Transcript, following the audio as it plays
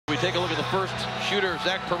take a look at the first shooter,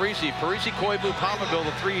 Zach Parise. Parise, Koivu, Palmerville,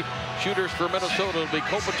 the three shooters for Minnesota. It'll be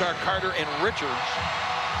Kopitar, Carter, and Richards.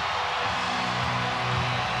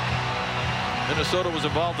 Minnesota was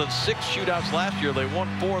involved in 6 shootouts last year. They won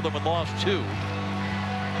 4 of them and lost 2.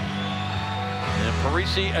 And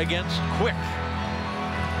Parise against Quick.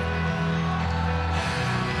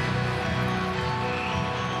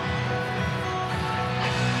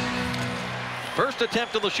 First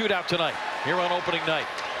attempt of the shootout tonight, here on opening night.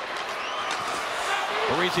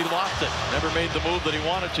 Parise lost it, never made the move that he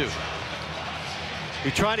wanted to.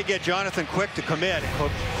 You're trying to get Jonathan Quick to commit.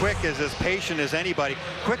 Quick is as patient as anybody.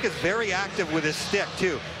 Quick is very active with his stick,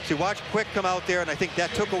 too. So you watch Quick come out there, and I think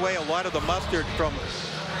that took away a lot of the mustard from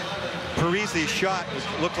Parise's shot.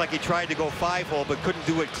 It looked like he tried to go 5-hole, but couldn't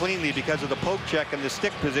do it cleanly because of the poke check and the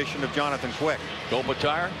stick position of Jonathan Quick.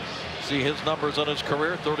 Kopitar, see his numbers on his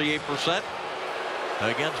career, 38%.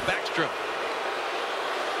 Against Backstrom.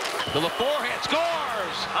 To the forehand,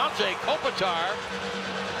 scores! Anze Kopitar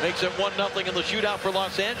makes it 1-0 in the shootout for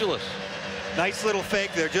Los Angeles. Nice little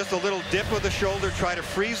fake there, just a little dip of the shoulder, try to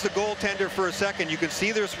freeze the goaltender for a second. You can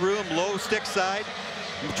see there's room, low stick side.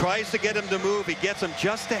 He tries to get him to move, he gets him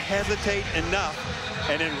just to hesitate enough,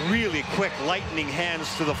 and then really quick lightning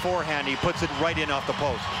hands to the forehand. He puts it right in off the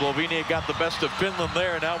post. Slovenia got the best of Finland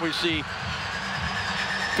there. Now we see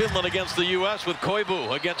Finland against the U.S. with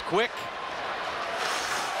Koivu against Quick.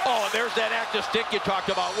 Oh, and there's that active stick you talked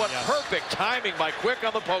about. What perfect timing by Quick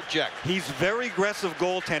on the poke check. He's very aggressive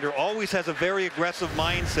goaltender, always has a very aggressive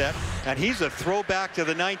mindset, and he's a throwback to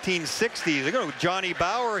the 1960s. They're going to Johnny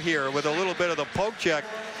Bauer here with a little bit of the poke check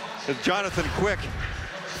as Jonathan Quick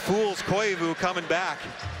fools Koivu coming back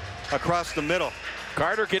across the middle.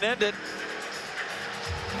 Carter can end it.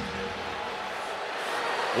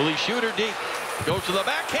 Will he shoot her deep? Goes to the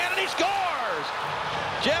backhand and he scores!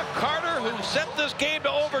 Jeff Carter, who sent this game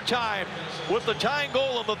to overtime with the tying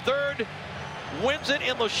goal in the third, wins it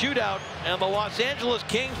in the shootout, and the Los Angeles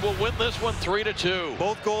Kings will win this one 3-2.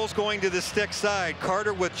 Both goals going to the stick side.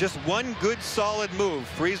 Carter with just one good solid move.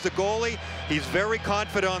 Frees the goalie. He's very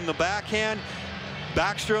confident on the backhand.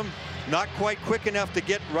 Backstrom not quite quick enough to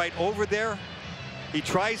get right over there. He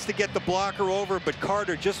tries to get the blocker over, but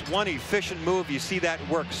Carter just one efficient move. You see that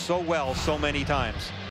work so well so many times.